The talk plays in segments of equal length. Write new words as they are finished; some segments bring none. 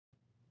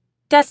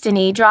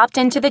Destiny dropped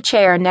into the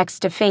chair next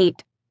to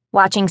Fate,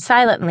 watching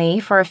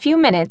silently for a few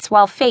minutes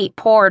while Fate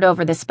pored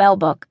over the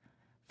spellbook.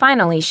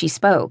 Finally, she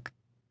spoke.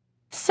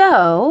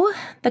 So,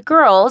 the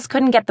girls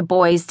couldn't get the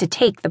boys to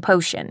take the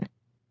potion.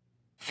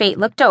 Fate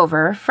looked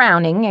over,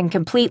 frowning and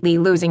completely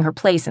losing her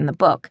place in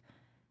the book.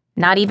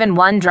 Not even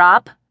one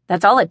drop?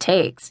 That's all it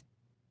takes.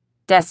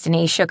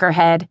 Destiny shook her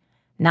head.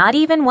 Not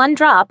even one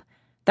drop.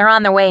 They're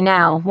on their way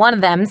now. One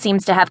of them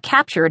seems to have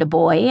captured a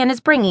boy and is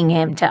bringing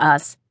him to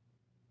us.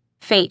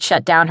 Fate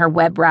shut down her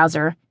web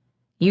browser.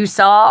 You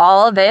saw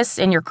all of this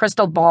in your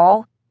crystal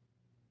ball?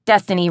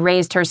 Destiny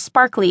raised her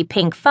sparkly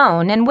pink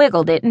phone and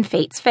wiggled it in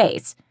Fate's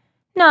face.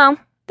 No,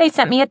 they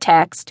sent me a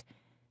text.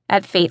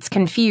 At Fate's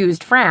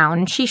confused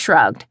frown, she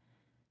shrugged.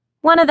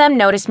 One of them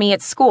noticed me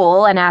at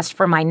school and asked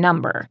for my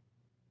number.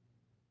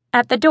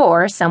 At the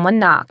door, someone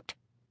knocked.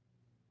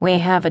 We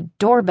have a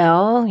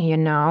doorbell, you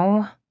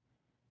know.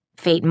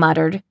 Fate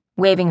muttered,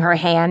 waving her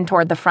hand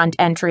toward the front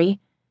entry.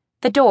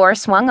 The door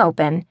swung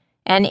open,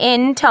 and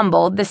in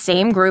tumbled the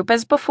same group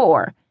as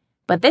before,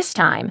 but this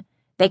time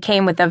they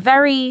came with a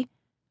very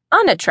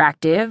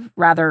unattractive,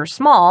 rather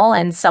small,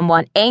 and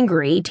somewhat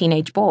angry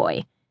teenage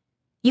boy.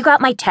 You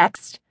got my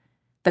text?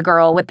 The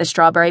girl with the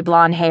strawberry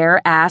blonde hair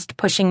asked,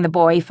 pushing the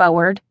boy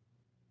forward.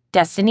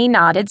 Destiny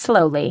nodded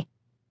slowly.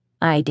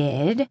 I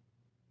did.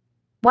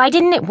 Why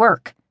didn't it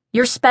work?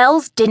 Your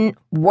spells didn't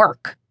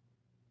work.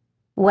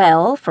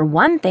 Well, for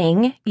one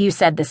thing, you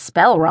said the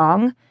spell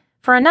wrong.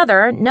 For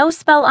another, no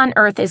spell on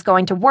Earth is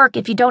going to work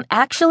if you don't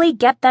actually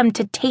get them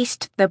to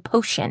taste the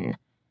potion.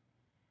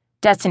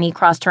 Destiny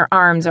crossed her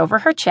arms over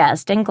her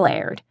chest and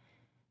glared.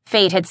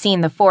 Fate had seen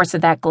the force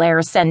of that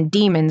glare send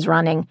demons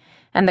running,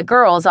 and the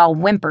girls all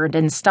whimpered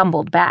and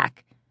stumbled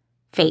back.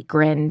 Fate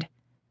grinned.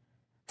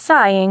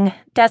 Sighing,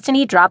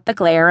 Destiny dropped the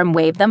glare and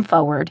waved them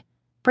forward.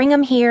 Bring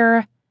 'em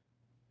here.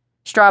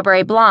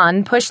 Strawberry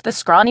Blonde pushed the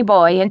scrawny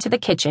boy into the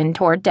kitchen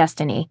toward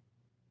Destiny.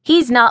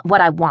 He's not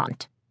what I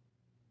want.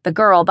 The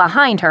girl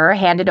behind her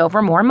handed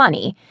over more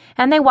money,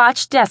 and they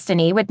watched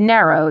Destiny with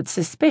narrowed,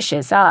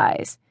 suspicious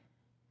eyes.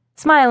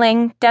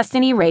 Smiling,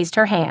 Destiny raised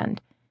her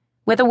hand.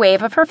 With a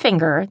wave of her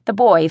finger, the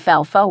boy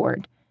fell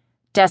forward.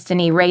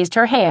 Destiny raised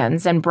her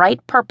hands, and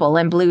bright purple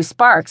and blue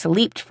sparks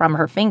leaped from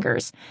her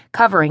fingers,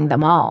 covering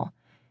them all.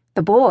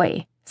 The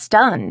boy,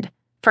 stunned,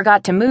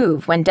 forgot to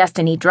move when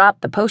Destiny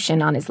dropped the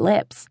potion on his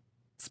lips.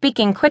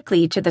 Speaking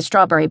quickly to the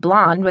strawberry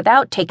blonde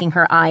without taking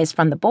her eyes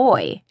from the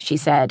boy, she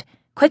said,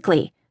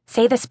 Quickly,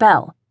 say the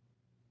spell.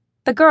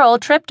 The girl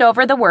tripped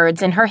over the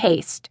words in her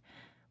haste.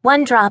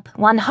 1 drop,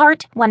 1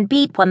 heart, 1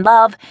 beat, 1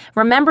 love.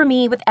 Remember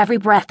me with every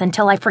breath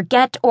until I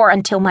forget or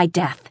until my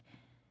death.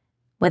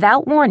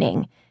 Without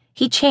warning,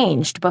 he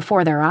changed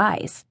before their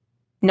eyes.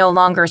 No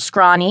longer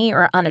scrawny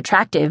or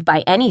unattractive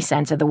by any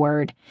sense of the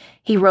word,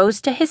 he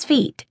rose to his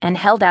feet and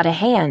held out a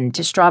hand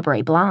to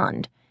Strawberry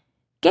Blonde.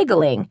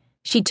 Giggling,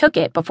 she took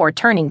it before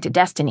turning to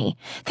Destiny.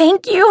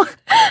 Thank you!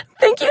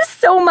 Thank you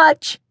so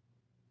much!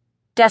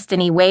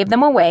 Destiny waved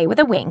them away with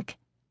a wink.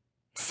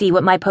 See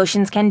what my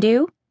potions can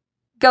do?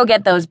 Go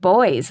get those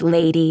boys,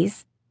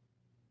 ladies.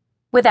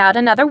 Without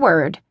another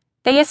word,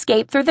 they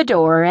escaped through the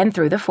door and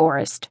through the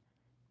forest.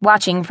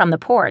 Watching from the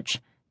porch,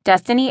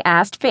 Destiny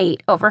asked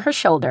Fate over her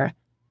shoulder,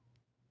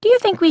 Do you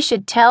think we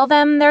should tell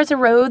them there's a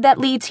road that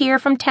leads here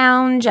from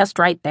town just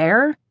right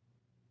there?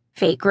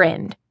 Fate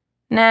grinned.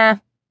 Nah.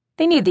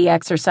 They need the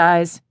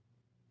exercise.